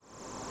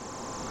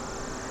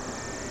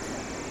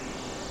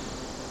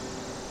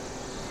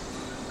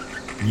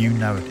New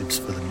narratives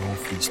for the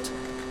Northeast,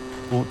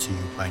 brought to you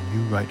by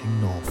New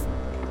Writing North.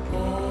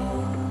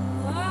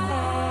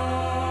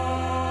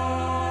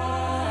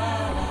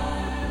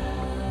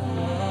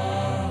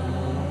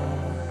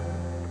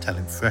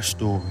 Telling fresh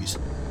stories.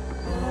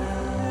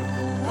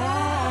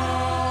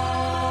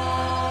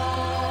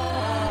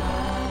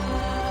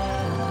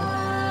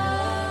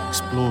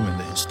 Exploring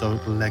the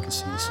historical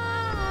legacies.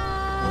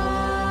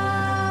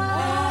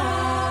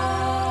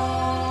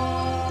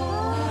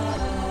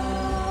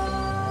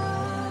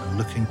 And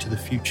looking to the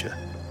future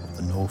of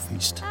the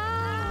Northeast.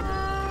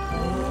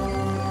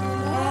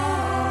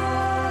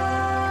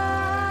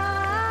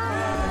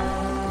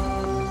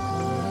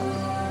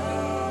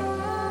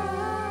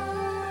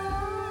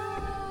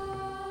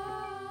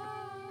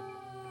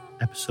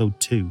 Episode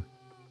 2,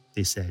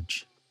 This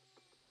Edge.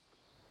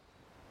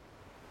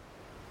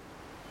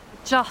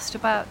 Just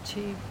about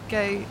to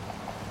go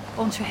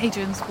onto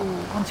Hadrian's Wall,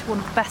 onto one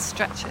of the best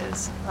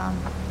stretches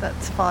that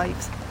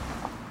survives.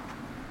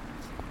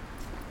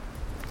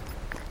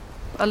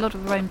 A lot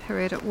of the Roman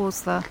period, it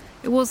was the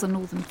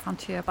northern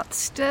frontier, but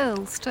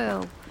still,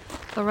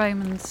 the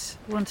Romans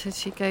wanted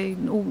to go,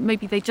 or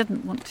maybe they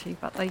didn't want to,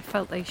 but they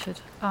felt they should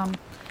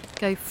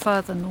go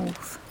further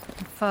north.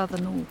 And further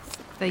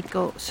north, they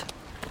got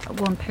at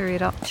one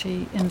period up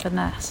to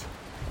Inverness,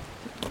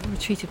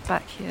 retreated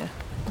back here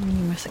on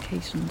numerous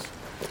occasions.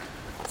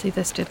 So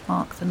this did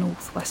mark the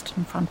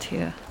northwestern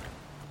frontier.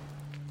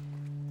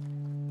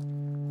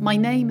 My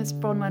name is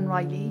Bronwen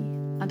Riley,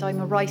 and I'm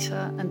a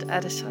writer and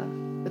editor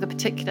with a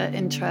particular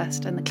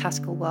interest in the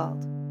classical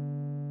world.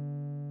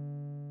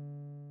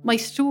 My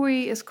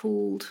story is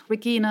called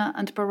Regina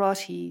and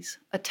Barates,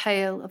 A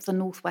Tale of the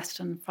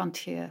Northwestern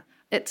Frontier.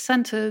 It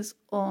centres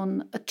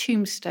on a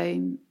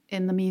tombstone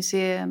in the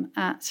museum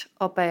at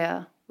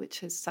Orbea,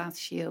 which is South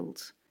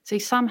Shields. So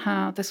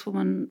somehow this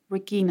woman,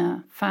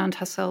 Regina, found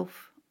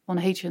herself on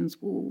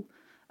Hadrian's Wall,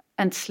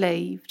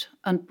 enslaved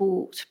and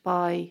bought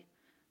by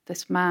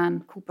this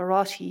man called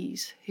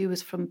Barates, who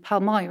was from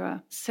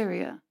Palmyra,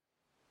 Syria.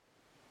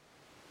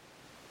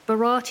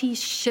 Barates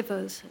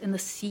shivers in the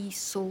sea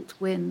salt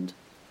wind,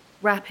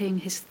 wrapping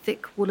his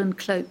thick woolen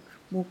cloak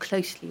more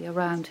closely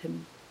around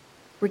him.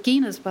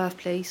 Regina's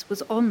birthplace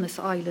was on this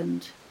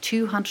island,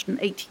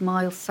 280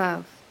 miles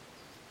south.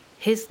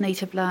 His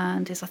native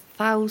land is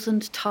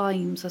 1,000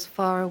 times as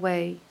far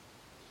away.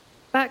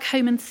 Back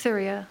home in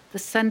Syria, the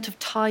scent of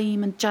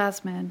thyme and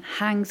jasmine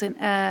hangs in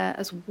air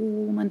as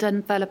warm and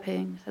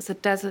enveloping as the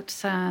desert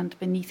sand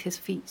beneath his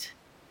feet.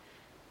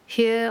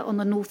 Here on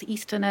the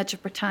northeastern edge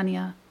of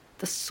Britannia,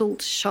 the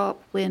salt, sharp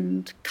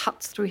wind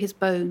cuts through his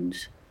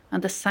bones,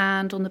 and the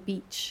sand on the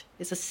beach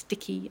is as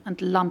sticky and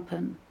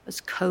lumpen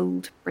as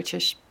cold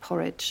British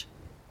porridge.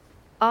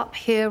 Up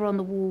here on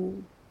the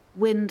wall,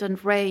 wind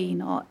and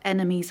rain are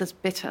enemies as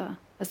bitter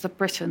as the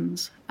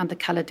Britons and the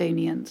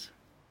Caledonians.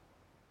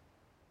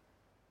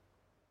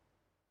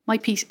 My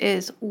piece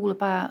is all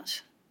about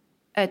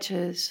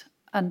edges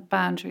and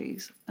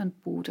boundaries and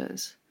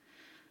borders.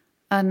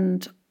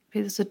 And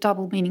there's a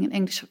double meaning in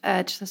English of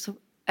edge. There's an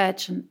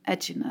edge and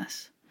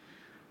edginess.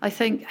 I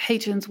think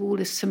Hadrian's Wall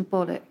is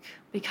symbolic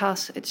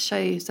because it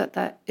shows that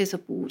there is a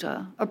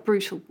border, a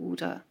brutal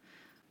border,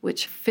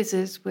 which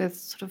fizzes with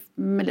sort of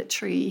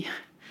military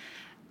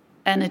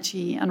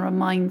energy and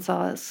reminds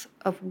us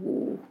of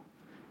war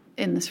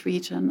in this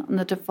region and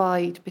the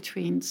divide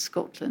between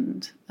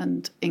Scotland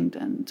and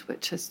England,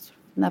 which is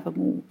never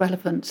more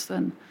relevant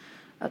than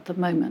at the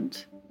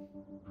moment.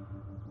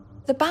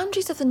 The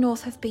boundaries of the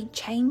North have been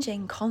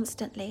changing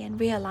constantly and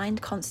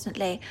realigned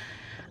constantly.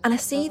 And I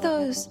see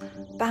those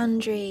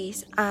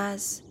boundaries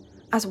as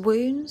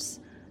wounds,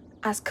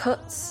 as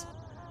cuts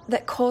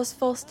that cause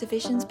false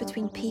divisions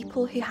between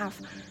people who have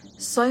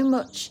so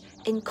much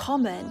in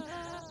common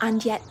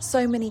and yet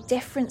so many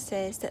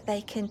differences that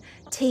they can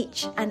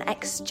teach and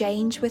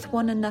exchange with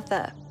one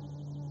another.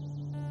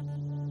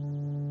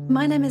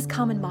 My name is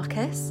Carmen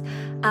Marcus.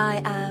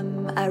 I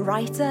am a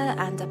writer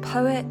and a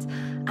poet,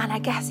 and I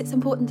guess it's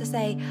important to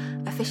say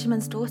a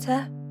fisherman's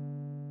daughter.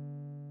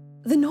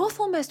 The North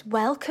almost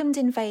welcomed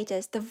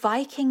invaders. The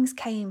Vikings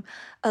came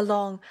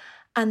along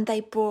and they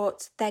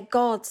brought their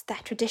gods, their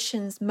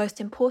traditions,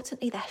 most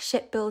importantly, their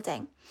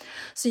shipbuilding.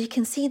 So you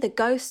can see the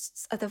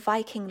ghosts of the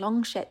Viking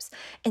longships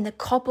in the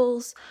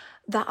cobbles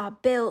that are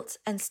built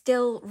and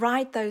still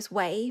ride those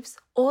waves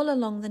all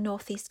along the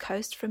northeast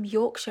coast from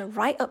Yorkshire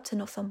right up to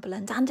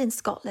Northumberland and in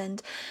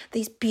Scotland.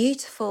 These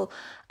beautiful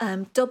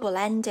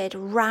double-ended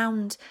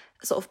round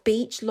sort of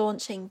beach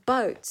launching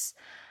boats.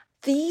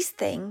 These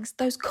things,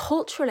 those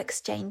cultural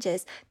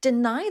exchanges,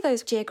 deny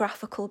those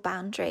geographical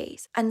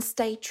boundaries and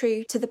stay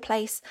true to the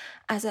place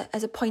as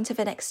a point of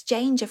an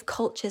exchange of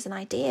cultures and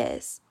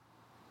ideas.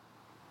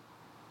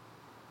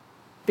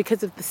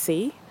 Because of the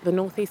sea, the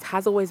Northeast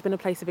has always been a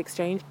place of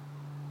exchange.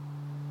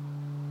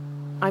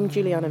 I'm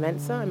Juliana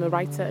Mensah. I'm a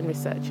writer and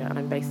researcher, and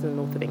I'm based in the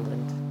north of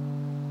England.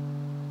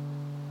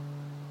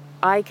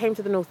 I came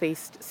to the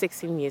Northeast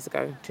 16 years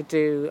ago to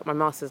do my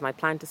master's, and I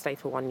planned to stay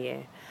for 1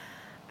 year.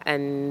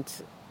 And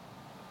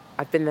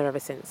I've been there ever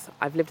since.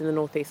 I've lived in the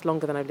Northeast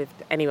longer than I've lived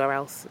anywhere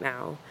else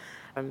now.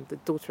 I'm the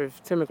daughter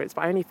of two immigrants,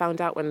 but I only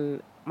found out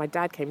when my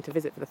dad came to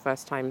visit for the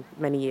first time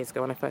many years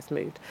ago when I first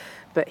moved.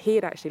 But he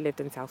had actually lived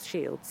in South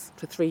Shields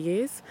for 3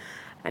 years,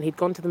 and he'd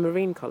gone to the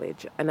Marine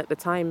College, and at the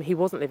time he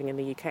wasn't living in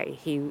the UK,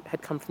 he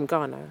had come from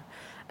Ghana.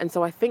 And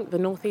so I think the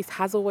Northeast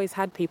has always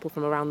had people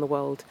from around the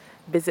world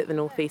visit the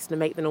Northeast and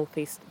make the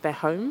Northeast their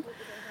home.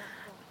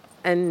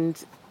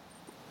 And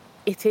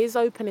it is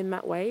open in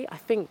that way. I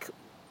think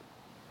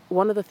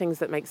one of the things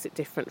that makes it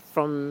different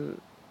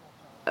from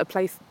a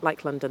place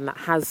like London that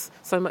has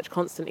so much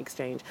constant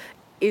exchange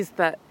is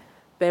that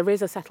there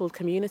is a settled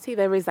community,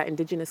 there is that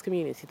indigenous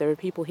community. There are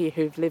people here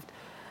who've lived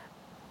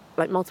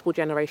like multiple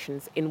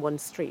generations in one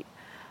street.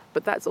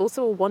 But that's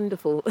also a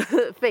wonderful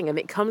thing, and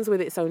it comes with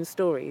its own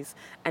stories,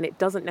 and it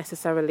doesn't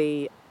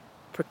necessarily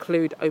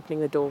preclude opening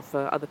the door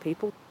for other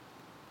people.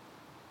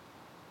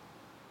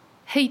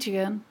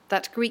 Hadrian,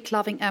 that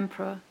Greek-loving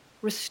emperor,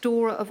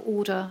 restorer of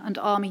order and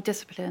army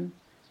discipline,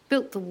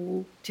 built the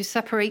wall to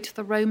separate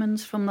the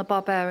Romans from the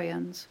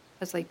barbarians,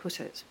 as they put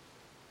it.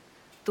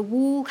 The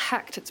wall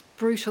hacked its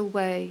brutal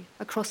way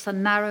across the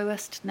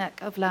narrowest neck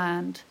of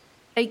land,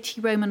 80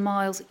 Roman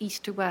miles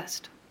east to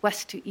west,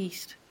 west to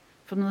east,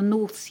 from the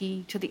North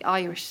Sea to the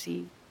Irish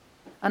Sea,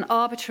 an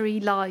arbitrary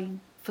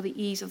line for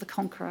the ease of the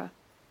conqueror,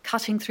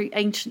 cutting through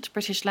ancient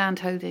British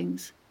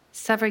landholdings,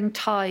 severing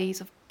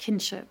ties of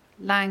kinship,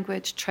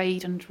 language,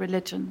 trade and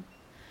religion,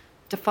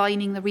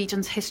 defining the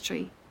region's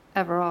history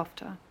ever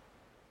after.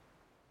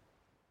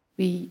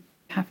 We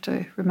have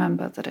to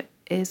remember that it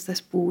is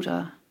this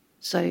border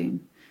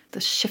zone,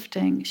 the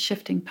shifting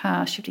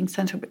power, shifting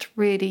centre, which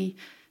really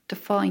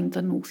defined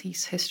the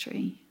Northeast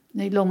history.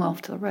 Long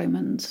after the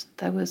Romans,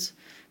 there was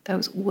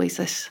always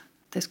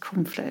this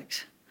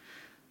conflict,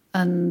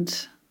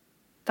 and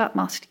that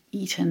must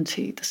eat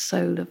into the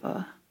soul of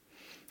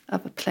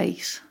a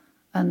place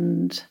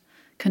and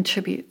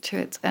contribute to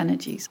its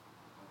energies.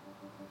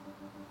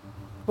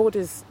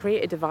 Borders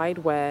create a divide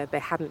where there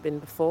hadn't been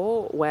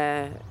before,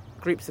 where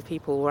groups of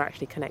people were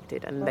actually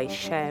connected and they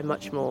share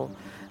much more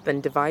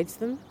than divides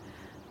them.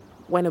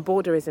 When a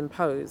border is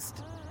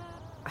imposed,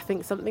 I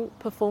think something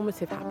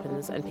performative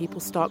happens and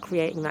people start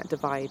creating that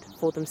divide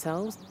for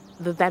themselves.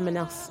 The them and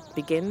us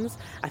begins.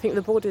 I think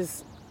the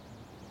borders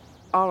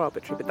are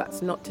arbitrary, but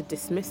that's not to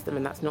dismiss them,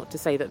 and that's not to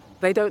say that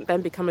they don't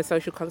then become a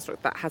social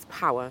construct that has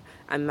power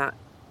and that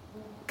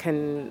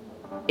can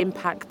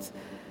impact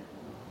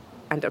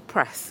and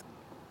oppress.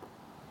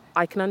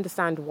 I can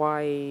understand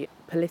why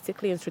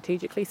politically and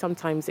strategically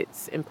sometimes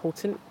it's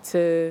important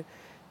to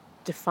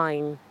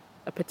define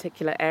a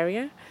particular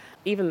area,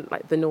 even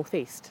like the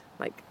Northeast,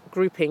 like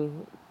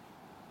grouping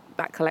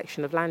that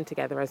collection of land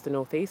together as the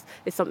Northeast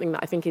is something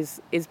that I think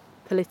is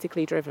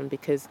politically driven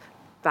because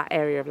that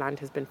area of land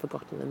has been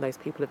forgotten and those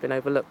people have been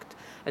overlooked.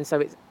 And so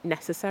it's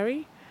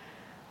necessary.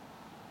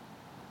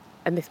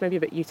 And this may be a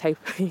bit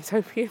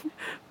utopian,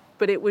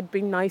 but it would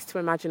be nice to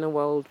imagine a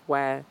world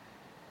where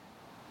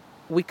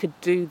we could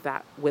do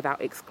that without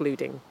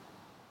excluding.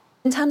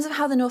 In terms of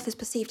how the North is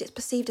perceived, it's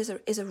perceived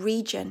as a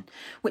region,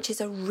 which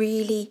is a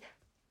really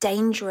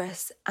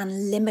dangerous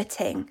and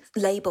limiting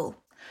label.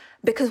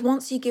 Because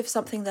once you give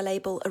something the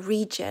label a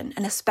region,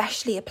 and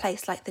especially a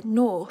place like the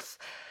North,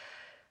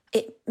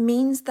 it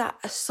means that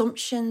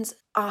assumptions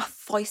are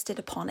foisted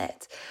upon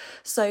it.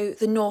 So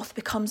the North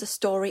becomes a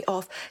story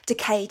of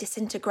decay,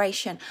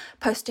 disintegration,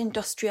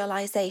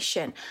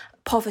 post-industrialisation,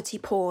 poverty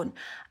porn.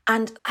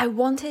 And I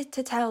wanted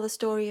to tell the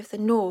story of the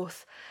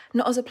North,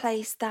 not as a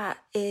place that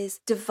is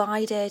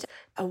divided.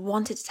 I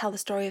wanted to tell the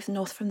story of the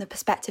North from the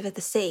perspective of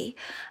the sea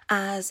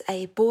as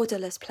a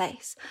borderless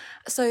place.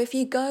 So if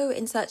you go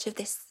in search of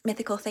this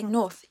mythical thing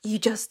North, you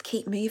just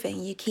keep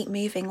moving. You keep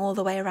moving all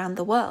the way around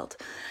the world.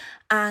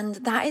 And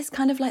that is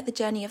kind of like the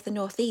journey of the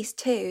Northeast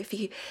too,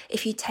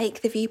 if you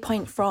take the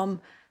viewpoint from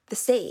the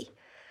sea.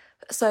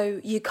 So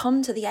you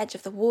come to the edge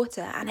of the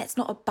water and it's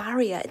not a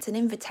barrier, it's an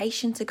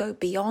invitation to go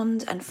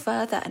beyond and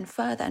further and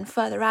further and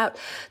further out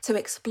to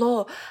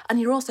explore. And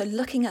you're also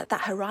looking at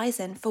that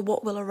horizon for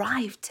what will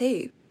arrive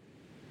too.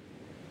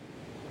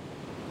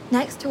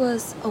 Next to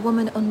us, a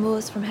woman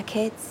unmoors from her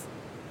kids.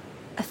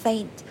 A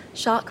faint,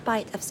 shark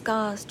bite of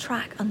scars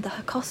track under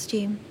her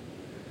costume.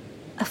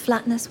 A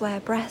flatness where a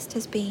breast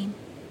has been.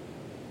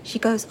 She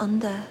goes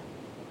under.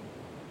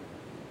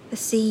 The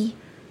sea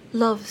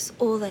loves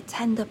all the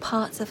tender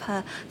parts of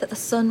her that the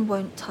sun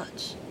won't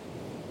touch.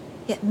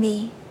 Yet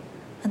me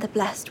and the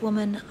blessed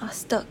woman are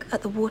stuck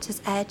at the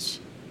water's edge.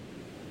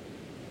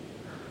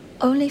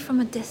 Only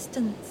from a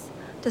distance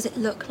does it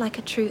look like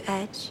a true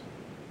edge.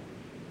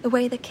 The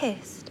way the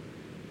kissed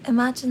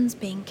imagines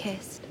being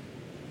kissed.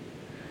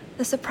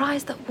 The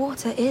surprise that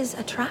water is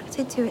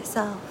attracted to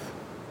itself.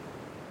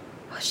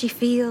 She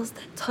feels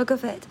the tug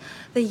of it,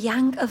 the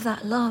yank of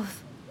that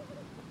love.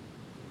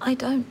 I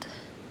don't.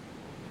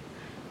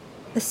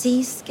 The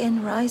sea's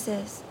skin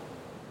rises.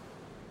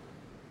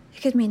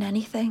 It could mean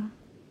anything.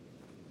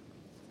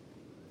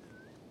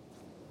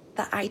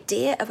 that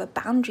idea of a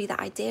boundary, that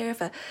idea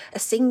of a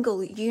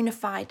single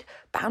unified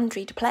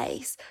boundaried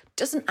place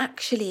doesn't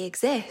actually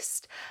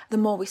exist. The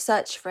more we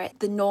search for it,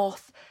 the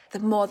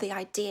more the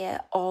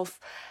idea of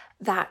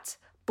that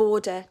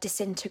border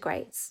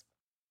disintegrates.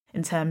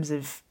 In terms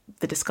of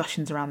the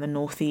discussions around the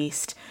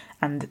Northeast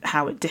and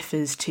how it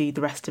differs to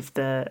the rest of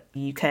the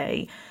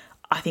UK,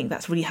 I think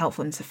that's really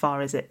helpful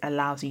insofar as it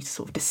allows you to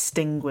sort of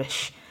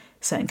distinguish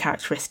certain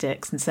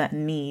characteristics and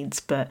certain needs,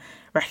 but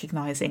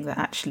recognising that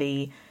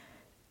actually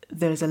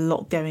there's a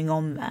lot going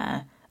on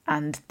there,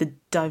 and the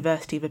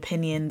diversity of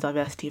opinion,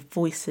 diversity of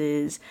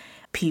voices,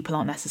 people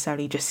aren't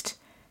necessarily just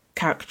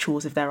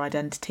caricatures of their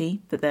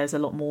identity, that there's a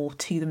lot more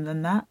to them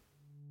than that.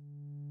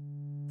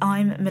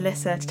 I'm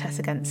Melissa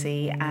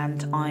Tetesagensi,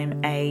 and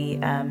I'm a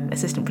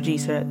assistant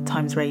producer at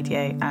Times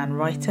Radio and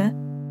writer.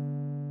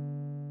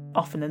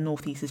 Often the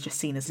Northeast is just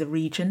seen as a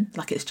region,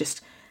 like it's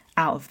just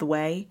out of the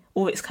way,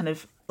 or it's kind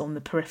of on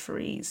the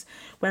peripheries.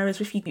 Whereas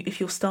if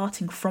you're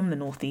starting from the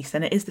Northeast,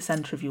 then it is the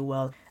centre of your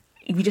world.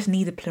 We just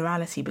need a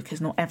plurality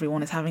because not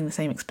everyone is having the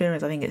same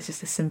experience. I think it's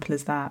just as simple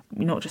as that,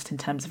 not just in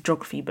terms of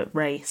geography, but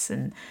race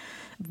and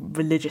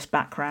religious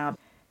background,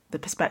 the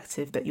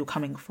perspective that you're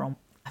coming from.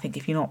 I think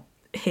if you're not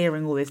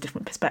hearing all those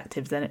different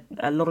perspectives, then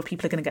a lot of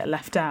people are going to get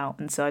left out,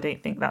 and so I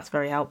don't think that's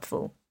very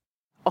helpful.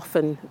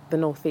 Often the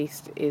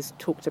Northeast is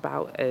talked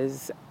about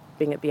as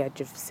being at the edge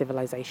of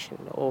civilization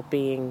or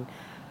being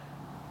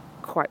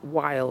quite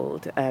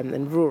wild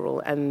and rural,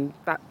 and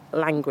that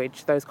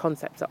language, those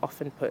concepts are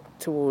often put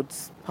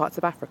towards parts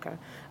of Africa.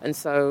 And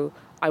so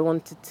I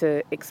wanted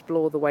to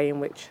explore the way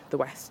in which the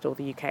West or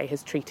the UK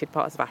has treated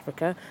parts of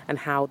Africa and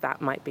how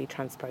that might be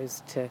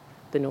transposed to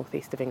the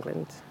northeast of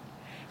England.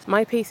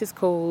 My piece is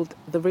called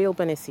The Real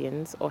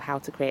Bernicians, or How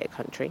to Create a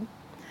Country.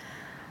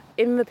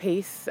 In the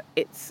piece,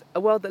 it's a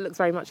world that looks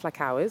very much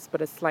like ours,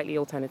 but a slightly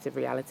alternative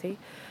reality.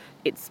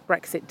 It's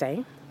Brexit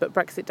Day, but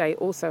Brexit Day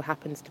also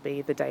happens to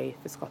be the day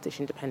for Scottish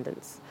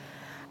independence.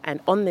 And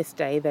on this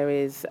day, there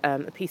is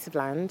a piece of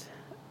land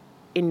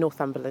in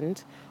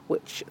Northumberland,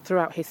 which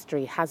throughout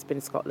history has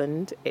been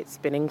Scotland, it's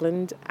been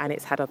England, and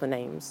it's had other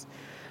names.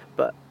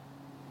 But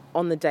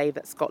on the day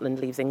that Scotland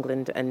leaves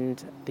England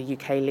and the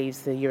UK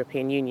leaves the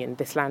European Union,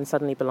 this land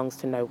suddenly belongs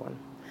to no one.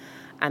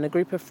 And a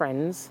group of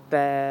friends,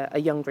 they're a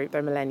young group,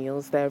 they're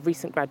millennials, they're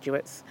recent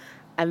graduates,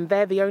 and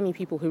they're the only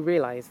people who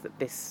realise that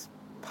this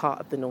part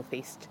of the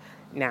Northeast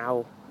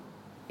now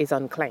is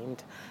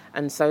unclaimed.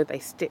 And so they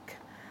stick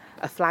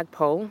a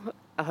flagpole,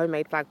 a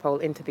homemade flagpole,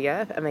 into the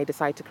earth, and they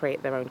decide to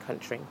create their own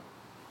country.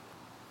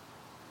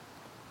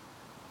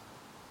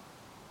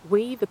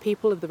 We, the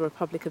people of the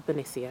Republic of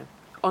Bernicia,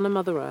 honour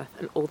Mother Earth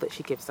and all that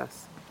she gives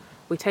us.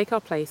 We take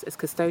our place as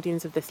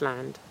custodians of this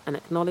land and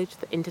acknowledge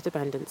the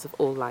interdependence of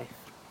all life.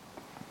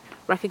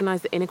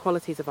 Recognise the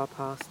inequalities of our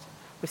past,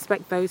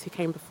 respect those who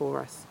came before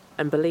us,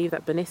 and believe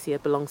that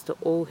Bernicia belongs to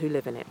all who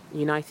live in it,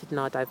 united in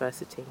our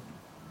diversity.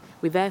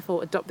 We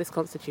therefore adopt this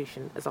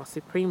constitution as our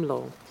supreme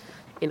law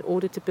in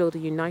order to build a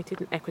united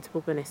and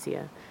equitable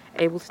Bernicia,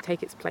 able to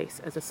take its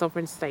place as a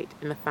sovereign state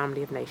in the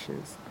family of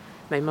nations.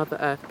 May Mother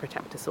Earth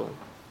protect us all.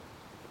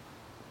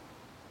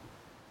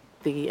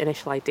 The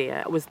initial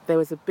idea was there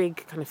was a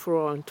big kind of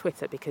furore on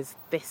Twitter because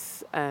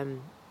this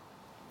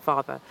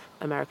father,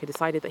 America,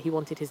 decided that he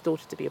wanted his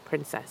daughter to be a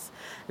princess,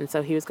 and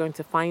so he was going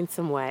to find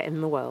somewhere in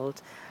the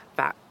world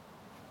that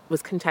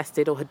was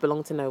contested or had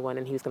belonged to no one,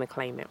 and he was going to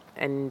claim it.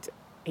 And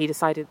he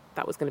decided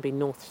that was going to be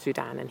North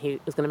Sudan, and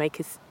he was going to make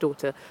his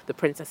daughter the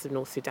princess of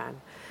North Sudan.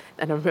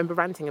 And I remember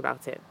ranting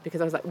about it because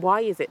I was like,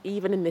 why is it,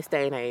 even in this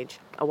day and age,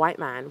 a white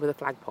man with a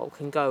flagpole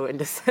can go and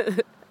just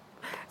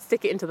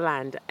stick it into the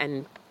land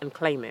and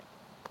claim it?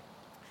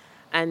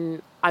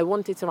 And I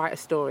wanted to write a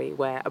story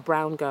where a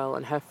brown girl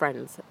and her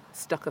friends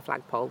stuck a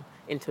flagpole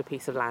into a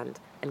piece of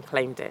land and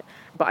claimed it.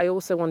 But I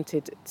also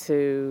wanted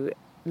to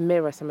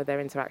mirror some of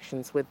their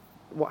interactions with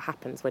what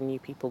happens when new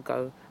people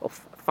go or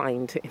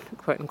find,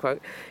 quote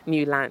unquote,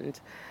 new land,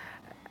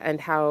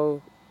 and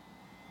how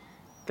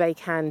they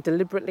can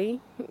deliberately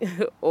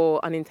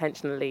or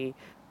unintentionally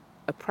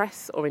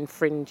oppress or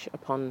infringe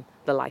upon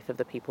the life of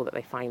the people that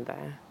they find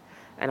there.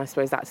 And I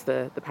suppose that's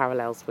the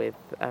parallels with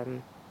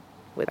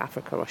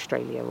Africa,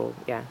 Australia, or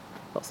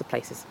lots of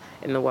places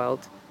in the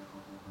world.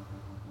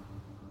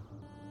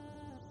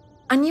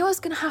 I knew I was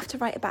going to have to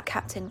write about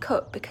Captain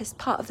Cook because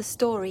part of the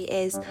story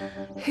is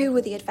who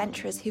were the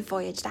adventurers who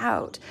voyaged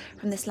out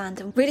from this land.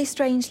 And really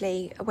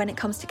strangely, when it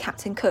comes to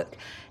Captain Cook,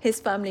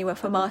 his family were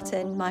from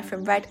Martin, my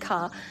from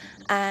Redcar,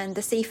 and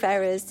the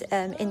seafarers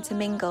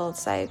intermingled.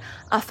 So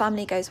our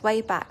family goes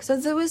way back. So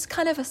there was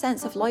kind of a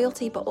sense of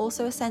loyalty, but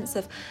also a sense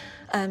of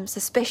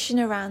suspicion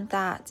around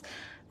that,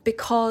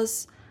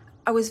 because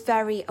I was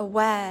very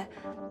aware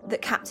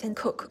that Captain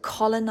Cook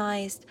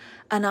colonised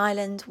an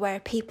island where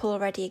people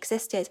already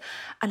existed,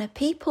 and a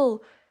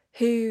people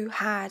who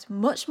had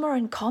much more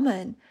in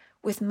common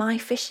with my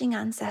fishing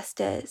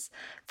ancestors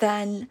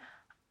than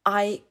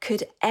I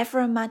could ever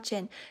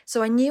imagine.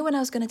 So I knew when I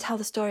was going to tell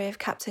the story of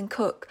Captain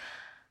Cook,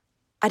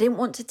 I didn't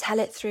want to tell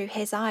it through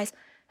his eyes.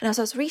 And as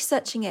I was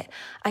researching it,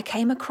 I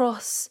came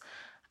across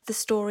the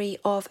story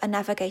of a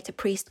navigator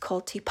priest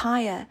called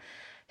Tupaia,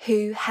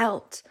 who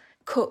helped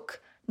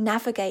Cook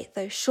navigate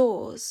those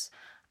shores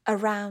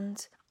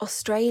around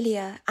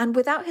Australia. And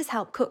without his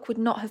help, Cook would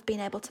not have been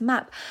able to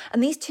map.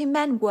 And these two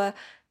men were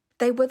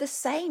the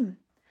same.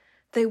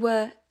 They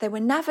were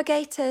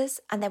navigators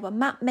and they were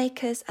map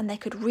makers and they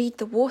could read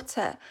the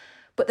water.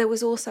 But there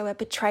was also a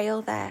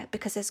betrayal there,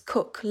 because as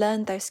Cook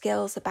learned those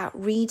skills about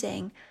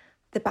reading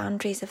the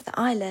boundaries of the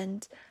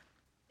island,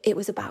 it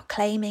was about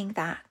claiming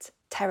that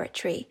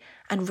territory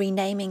and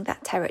renaming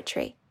that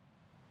territory.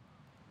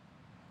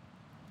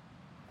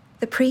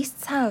 The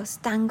priest's house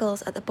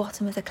dangles at the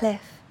bottom of the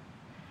cliff.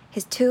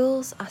 His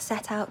tools are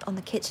set out on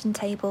the kitchen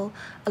table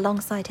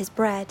alongside his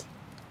bread,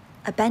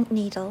 a bent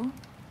needle,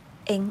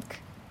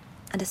 ink,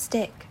 and a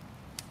stick.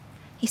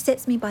 He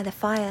sits me by the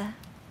fire.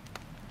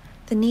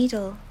 The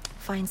needle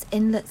finds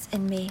inlets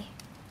in me,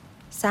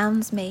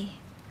 sounds me,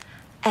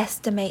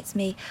 estimates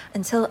me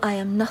until I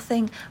am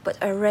nothing but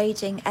a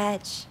raging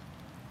edge.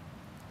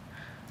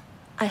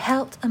 I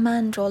helped a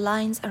man draw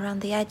lines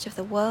around the edge of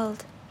the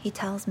world, he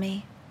tells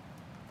me.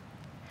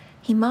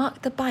 He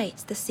marked the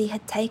bites the sea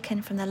had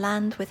taken from the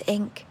land with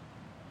ink.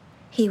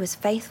 He was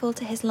faithful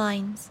to his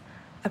lines,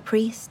 a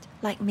priest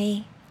like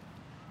me.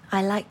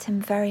 I liked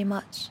him very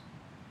much.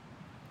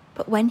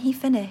 But when he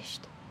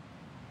finished,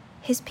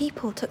 his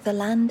people took the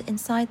land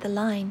inside the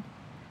line,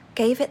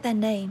 gave it their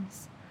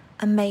names,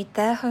 and made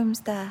their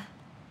homes there.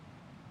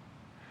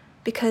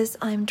 Because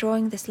I am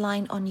drawing this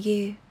line on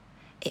you,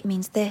 it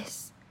means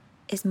this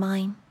is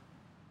mine.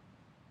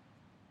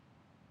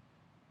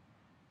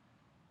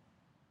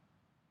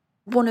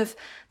 One of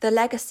the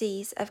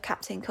legacies of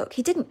Captain Cook,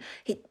 he didn't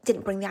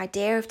bring the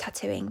idea of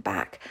tattooing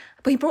back,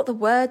 but he brought the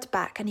word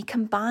back, and he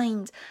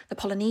combined the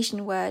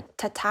Polynesian word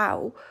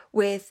tatau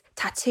with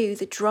tattoo,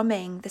 the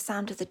drumming, the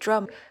sound of the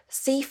drum.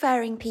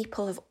 Seafaring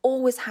people have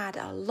always had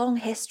a long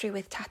history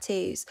with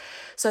tattoos.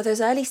 So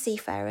those early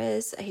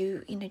seafarers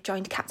who,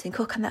 joined Captain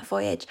Cook on that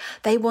voyage,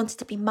 they wanted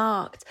to be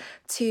marked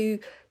to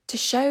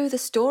show the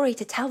story,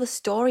 to tell the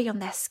story on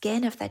their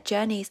skin of their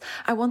journeys.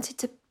 I wanted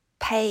to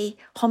pay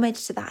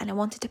homage to that, and I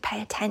wanted to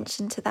pay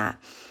attention to that.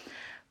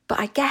 But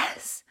I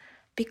guess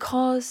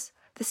because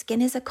the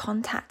skin is a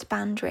contact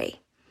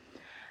boundary,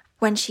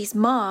 when she's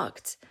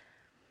marked,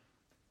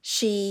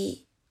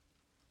 she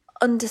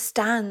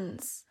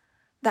understands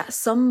that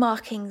some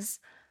markings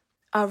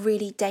are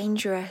really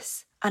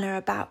dangerous and are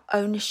about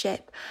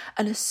ownership.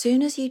 And as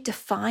soon as you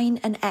define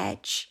an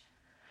edge,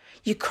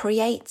 you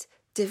create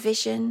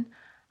division,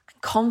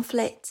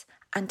 conflict,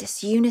 and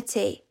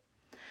disunity.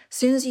 As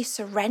soon as you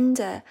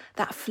surrender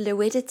that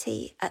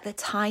fluidity at the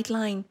tide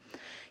line,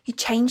 you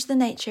change the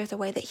nature of the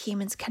way that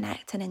humans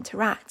connect and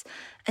interact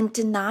and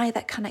deny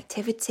that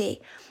connectivity.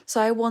 So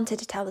I wanted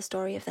to tell the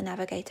story of the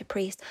navigator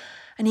priest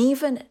and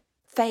even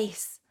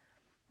face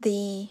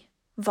the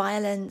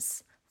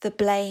violence, the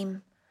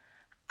blame,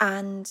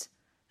 and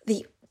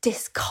the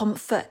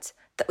discomfort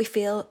that we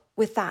feel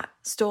with that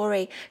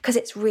story, because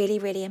it's really,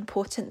 really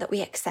important that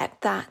we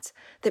accept that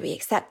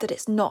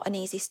it's not an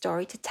easy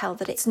story to tell,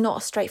 that it's not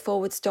a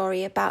straightforward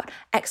story about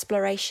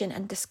exploration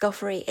and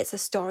discovery. It's a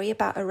story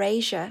about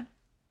erasure.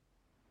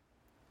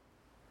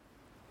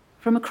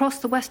 From across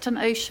the Western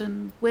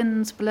Ocean,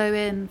 winds blow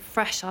in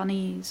fresh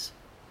unease.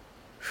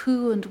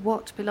 Who and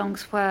what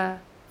belongs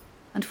where,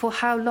 and for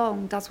how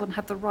long does one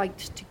have the right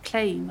to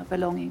claim a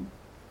belonging?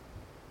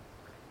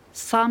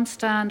 Some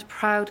stand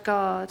proud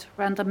guard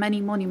round the many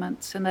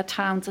monuments in their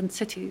towns and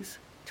cities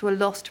to a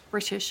lost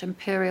British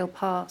imperial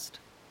past,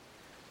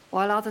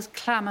 while others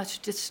clamour to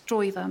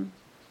destroy them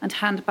and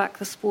hand back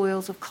the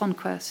spoils of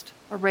conquest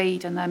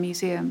arrayed in their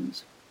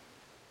museums.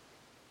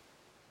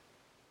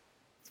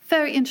 It's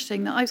very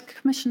interesting that I was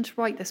commissioned to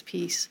write this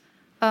piece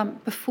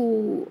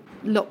before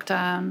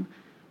lockdown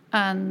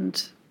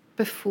and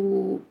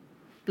before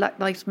Black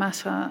Lives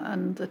Matter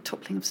and the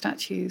toppling of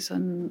statues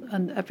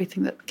and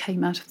everything that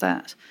came out of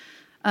that.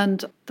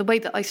 And the way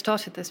that I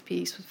started this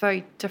piece was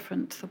very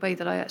different to the way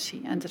that I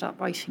actually ended up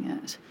writing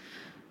it.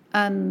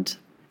 And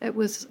it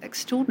was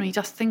extraordinary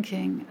just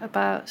thinking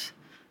about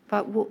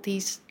what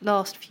these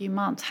last few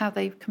months, how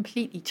they've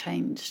completely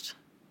changed.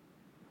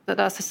 That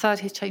our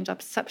society has changed, our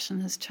perception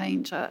has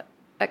changed, our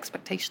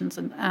expectations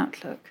and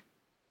outlook.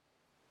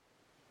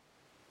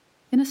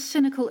 In a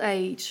cynical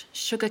age,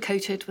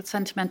 sugar-coated with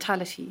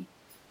sentimentality,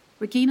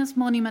 Regina's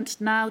monument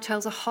now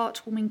tells a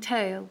heartwarming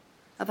tale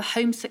of a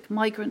homesick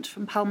migrant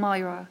from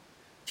Palmyra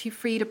who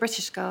freed a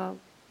British girl,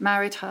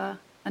 married her,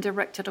 and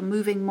erected a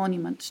moving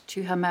monument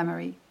to her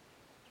memory.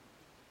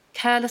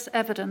 Careless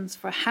evidence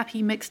for a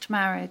happy mixed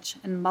marriage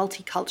in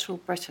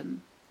multicultural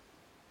Britain.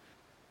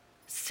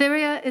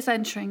 Syria is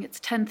entering its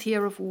 10th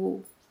year of war,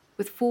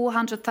 with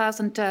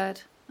 400,000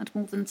 dead and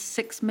more than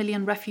 6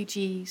 million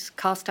refugees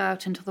cast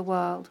out into the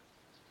world.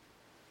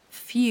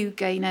 Few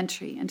gain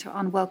entry into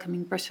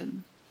unwelcoming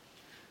Britain.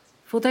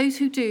 For those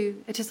who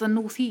do, it is the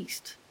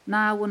northeast,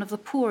 now one of the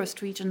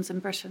poorest regions in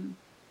Britain,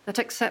 that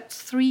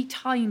accepts 3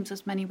 times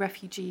as many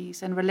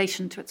refugees in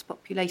relation to its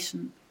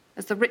population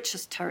as the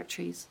richest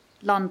territories,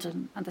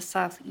 London and the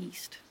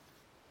southeast.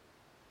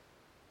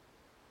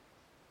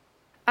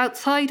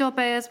 Outside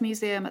Arbeus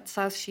Museum at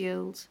South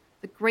Shields,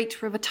 the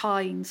great River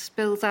Tyne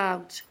spills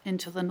out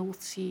into the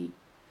North Sea,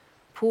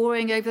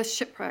 pouring over the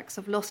shipwrecks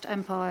of lost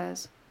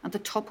empires and the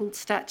toppled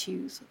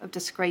statues of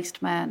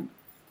disgraced men.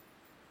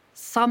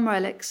 Some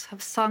relics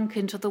have sunk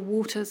into the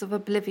waters of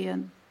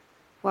oblivion,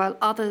 while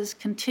others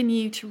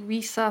continue to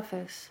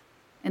resurface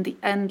in the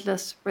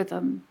endless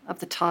rhythm of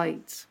the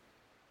tides.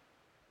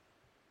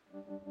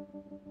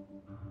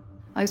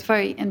 I was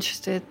very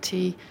interested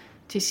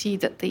to see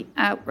that the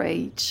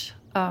outrage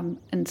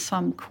in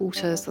some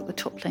quarters that the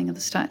toppling of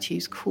the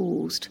statues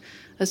caused,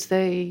 as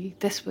though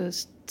this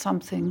was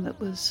something that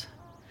was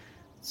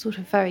sort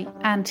of very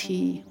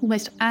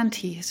almost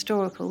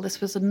anti-historical. This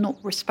was a not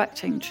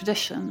respecting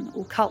tradition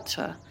or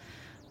culture.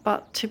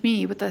 But to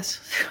me, with this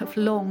sort of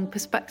long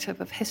perspective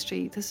of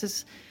history,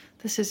 this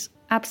is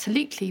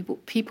absolutely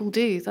what people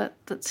do.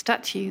 That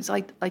statues,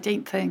 I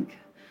don't think,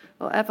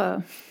 are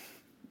ever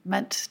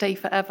meant to stay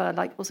forever,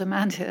 like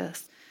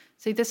Ozymandias.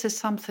 So this is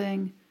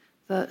something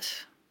that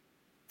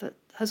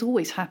has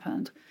always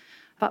happened.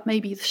 But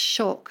maybe the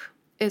shock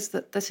is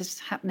that this is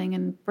happening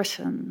in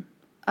Britain,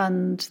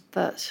 and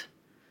that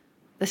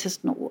this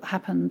is not what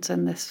happens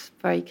in this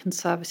very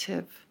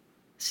conservative,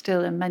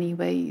 still in many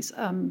ways,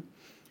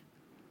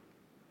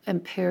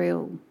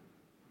 imperial,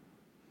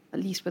 at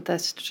least with their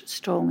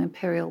strong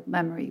imperial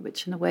memory,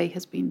 which in a way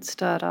has been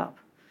stirred up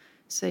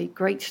so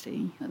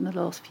greatly in the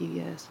last few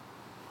years.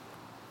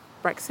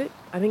 Brexit,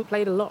 I think,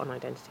 played a lot on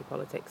identity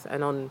politics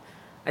and on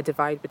a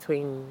divide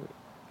between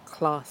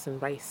class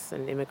and race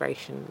and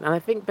immigration. And I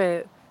think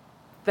that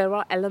there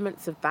are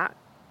elements of that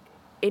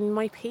in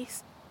my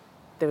piece.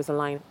 There was a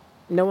line,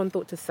 "No one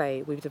thought to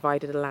say, we've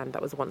divided a land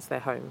that was once their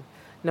home.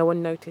 No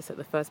one noticed that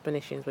the first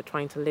Phoenicians were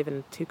trying to live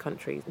in two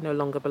countries, no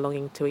longer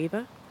belonging to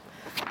either."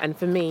 And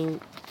for me,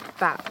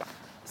 that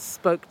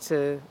spoke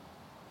to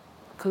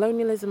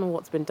colonialism and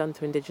what's been done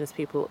to Indigenous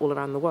people all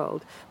around the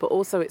world, but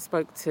also it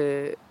spoke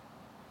to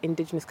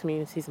Indigenous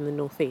communities in the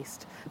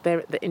Northeast.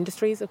 The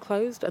industries are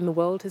closed and the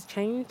world has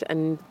changed,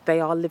 and they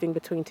are living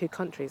between two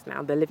countries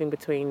now. They're living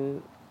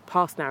between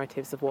past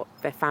narratives of what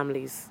their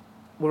families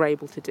were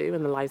able to do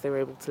and the lives they were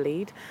able to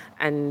lead,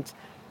 and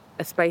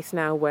a space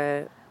now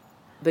where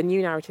the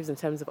new narratives in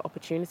terms of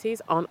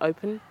opportunities aren't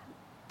open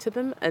to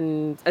them.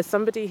 And as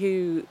somebody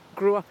who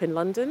grew up in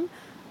London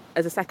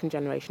as a second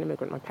generation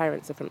immigrant, my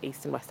parents are from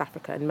East and West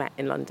Africa and met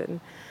in London,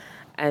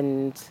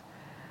 and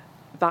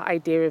that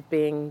idea of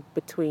being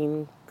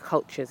between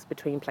cultures,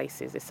 between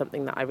places, is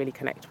something that I really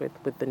connect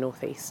with the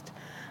Northeast.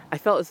 I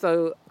felt as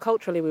though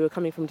culturally we were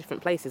coming from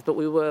different places, but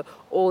we were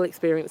all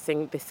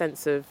experiencing this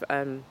sense of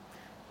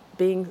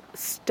being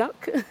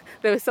stuck.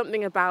 There was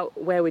something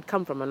about where we'd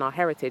come from and our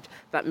heritage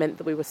that meant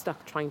that we were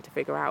stuck trying to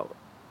figure out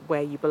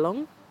where you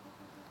belong.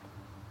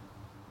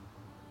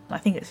 I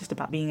think it's just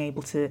about being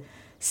able to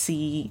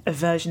see a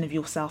version of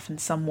yourself in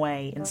some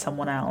way in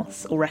someone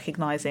else, or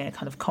recognising a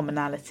kind of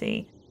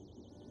commonality.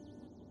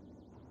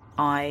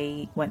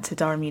 I went to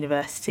Durham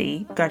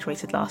University,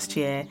 graduated last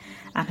year,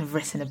 and have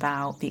written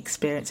about the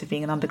experience of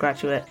being an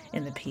undergraduate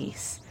in the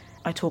piece.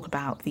 I talk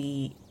about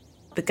the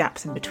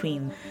gaps in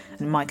between.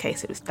 In my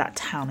case, it was that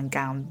town and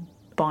gown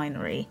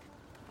binary.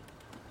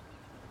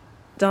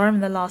 Durham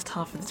in the last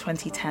half of the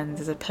 2010s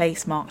is a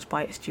place marked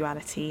by its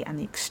duality and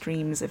the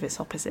extremes of its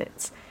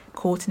opposites,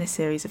 caught in a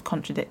series of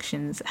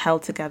contradictions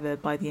held together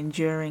by the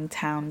enduring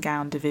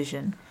town-gown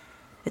division.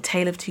 A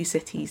tale of two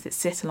cities that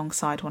sit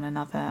alongside one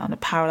another on a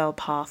parallel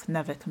path,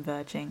 never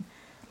converging,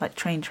 like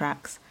train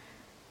tracks.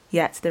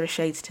 Yet there are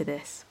shades to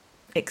this,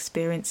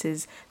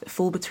 experiences that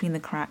fall between the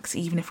cracks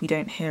even if we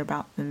don't hear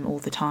about them all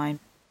the time.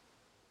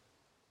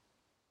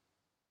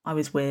 I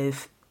was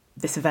with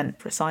this event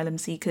for asylum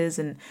seekers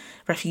and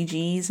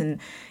refugees, and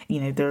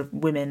there are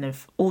women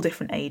of all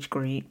different age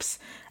groups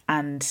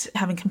and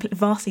having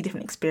vastly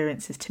different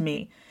experiences to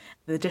me.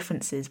 The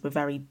differences were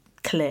very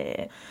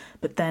clear,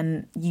 but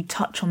then you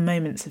touch on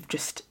moments of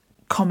just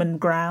common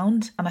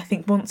ground, and I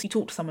think once you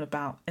talk to someone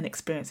about an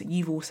experience that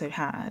you've also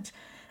had,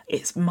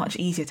 it's much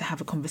easier to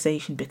have a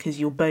conversation because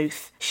you're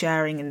both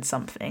sharing in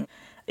something.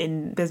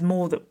 There's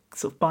more that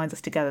sort of binds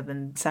us together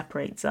than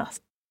separates us.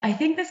 I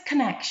think there's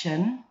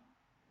connection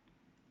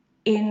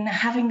in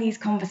having these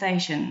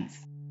conversations.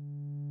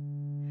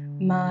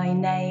 My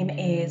name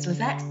is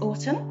Lizette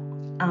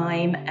Orton.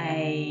 I'm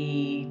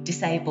a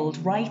disabled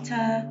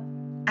writer,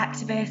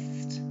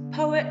 activist,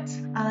 poet.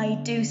 I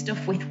do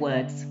stuff with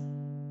words.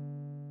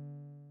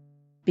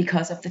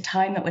 Because of the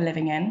time that we're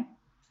living in,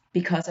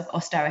 because of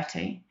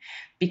austerity,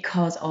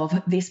 because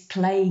of this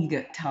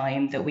plague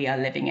time that we are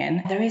living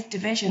in, there is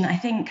division. I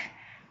think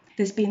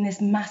there's been this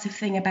massive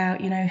thing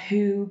about,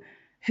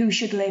 who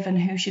should live and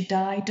who should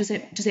die. Does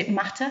it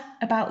matter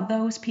about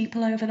those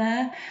people over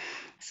there?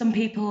 Some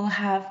people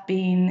have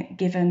been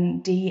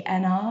given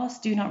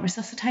DNRs, do not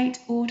resuscitate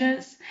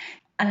orders.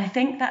 And I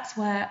think that's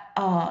where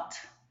art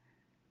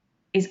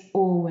is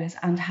always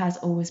and has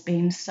always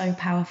been so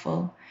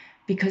powerful,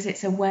 because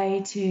it's a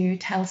way to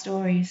tell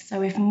stories.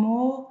 So if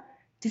more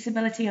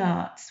disability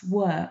arts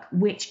work,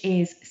 which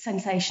is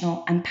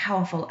sensational and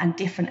powerful and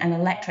different and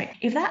electric,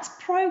 if that's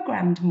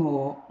programmed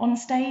more on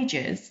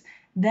stages,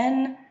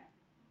 then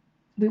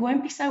we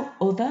won't be so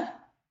other.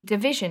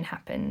 Division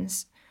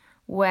happens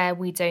where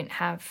we don't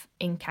have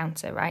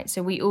encounter, right?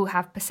 So we all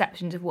have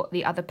perceptions of what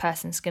the other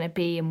person's going to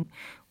be, and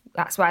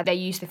that's why they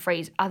use the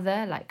phrase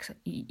other, like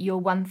you're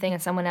one thing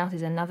and someone else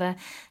is another.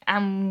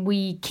 And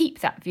we keep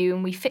that view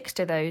and we fix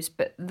to those,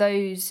 but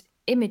those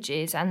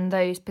images and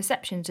those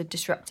perceptions are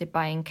disrupted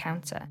by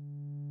encounter.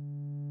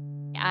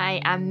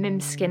 I am Mim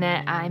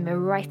Skinner. I'm a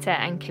writer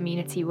and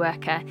community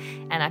worker,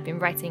 and I've been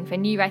writing for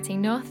New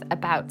Writing North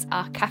about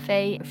our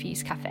cafe,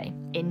 Refuse Cafe,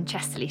 in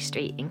Chesterley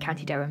Street in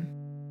County Durham.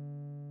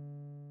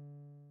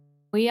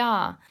 We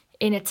are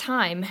in a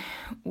time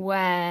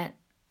where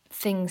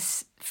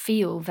things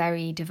feel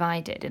very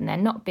divided and there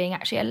not being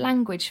actually a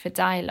language for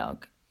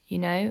dialogue, you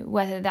know,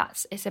 whether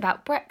it's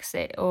about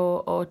Brexit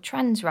or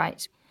trans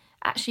rights.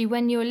 Actually,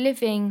 when you're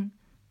living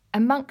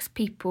amongst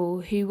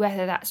people who,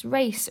 whether that's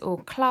race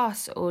or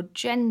class or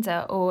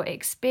gender or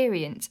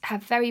experience,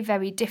 have very,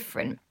 very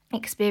different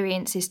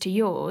experiences to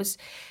yours,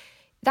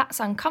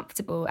 that's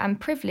uncomfortable, and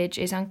privilege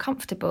is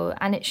uncomfortable,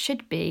 and it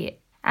should be.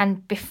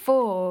 And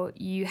before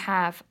you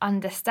have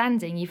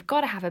understanding, you've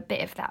got to have a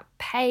bit of that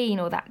pain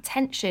or that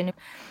tension.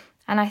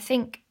 And I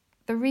think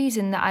the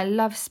reason that I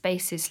love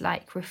spaces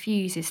like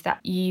Refuse is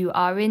that you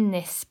are in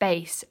this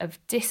space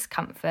of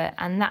discomfort,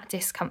 and that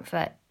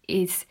discomfort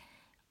is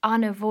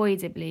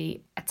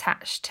unavoidably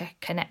attached to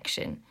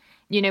connection.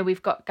 You know,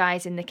 we've got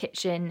guys in the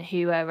kitchen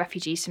who are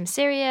refugees from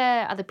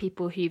Syria, other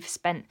people who've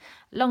spent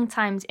long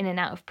times in and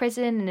out of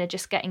prison and are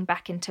just getting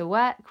back into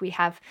work. We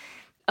have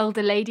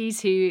older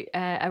ladies who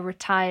are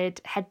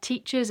retired head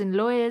teachers and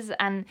lawyers.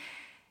 And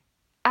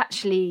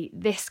actually,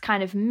 this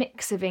kind of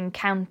mix of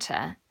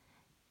encounter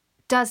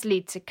does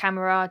lead to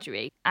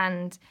camaraderie,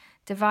 and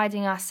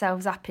dividing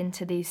ourselves up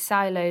into these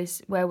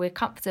silos where we're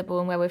comfortable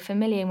and where we're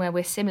familiar and where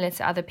we're similar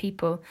to other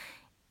people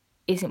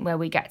isn't where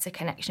we get to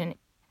connection.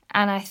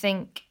 And I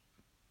think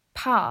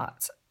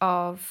part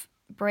of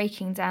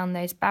breaking down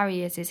those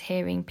barriers is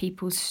hearing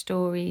people's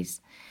stories.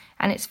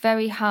 And it's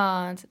very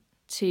hard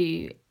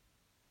to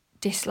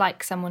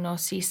dislike someone or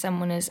see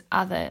someone as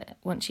other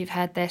once you've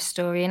heard their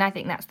story. And I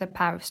think that's the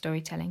power of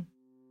storytelling.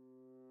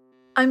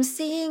 I'm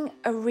seeing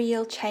a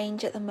real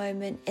change at the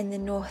moment in the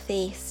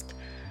Northeast,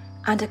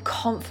 and a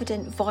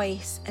confident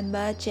voice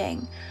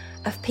emerging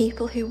of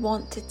people who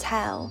want to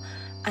tell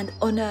and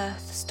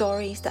unearth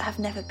stories that have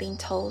never been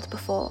told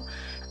before.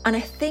 And I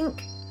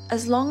think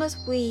as long as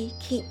we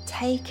keep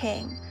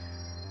taking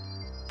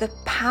the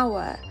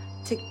power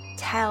to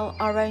tell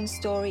our own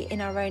story in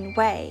our own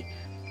way,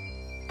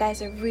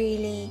 there's a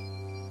really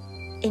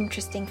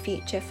interesting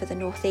future for the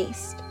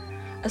Northeast.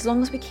 As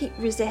long as we keep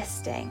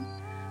resisting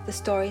the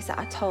stories that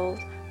are told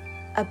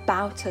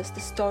about us, the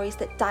stories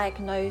that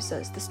diagnose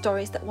us, the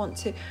stories that want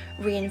to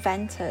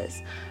reinvent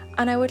us.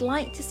 And I would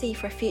like to see,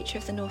 for a future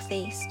of the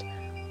Northeast,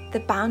 the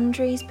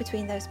boundaries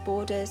between those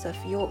borders of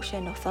Yorkshire,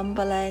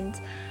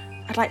 Northumberland.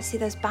 I'd like to see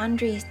those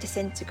boundaries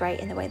disintegrate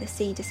in the way the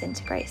sea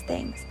disintegrates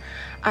things.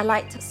 I'd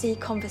like to see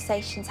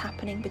conversations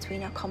happening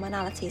between our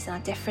commonalities and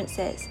our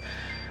differences.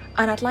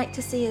 And I'd like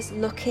to see us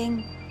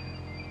looking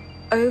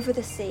over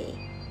the sea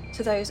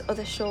to those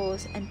other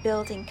shores and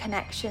building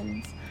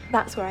connections.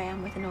 That's where I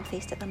am with the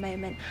Northeast at the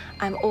moment.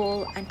 I'm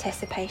all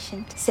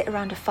anticipation to sit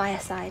around a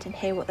fireside and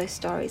hear what those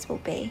stories will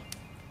be.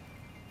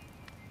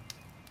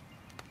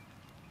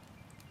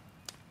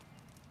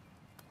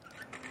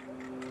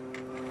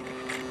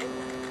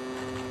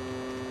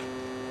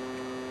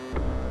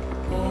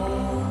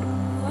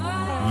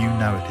 New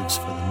Narratives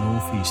for the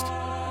Northeast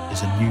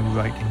is a New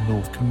Writing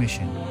North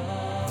commission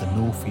of the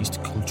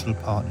Northeast Cultural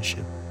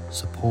Partnership,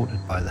 supported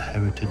by the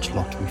Heritage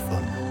Lottery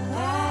Fund.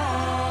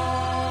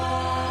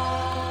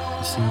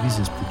 The series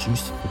is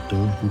produced for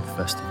Durham Book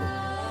Festival,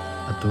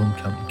 a Durham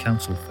County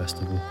Council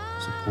festival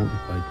supported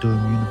by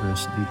Durham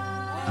University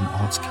and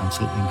Arts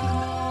Council England.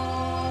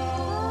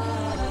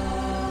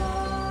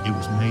 It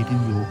was made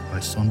in York by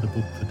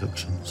Sonderbook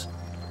Productions,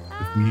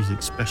 with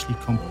music specially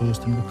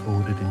composed and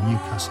recorded in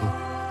Newcastle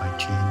by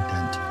Jane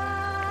Dent.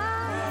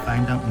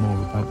 Find out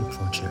more about the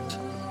project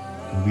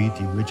and read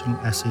the original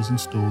essays and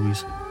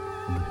stories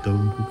on the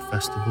Durham Book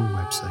Festival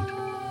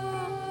website.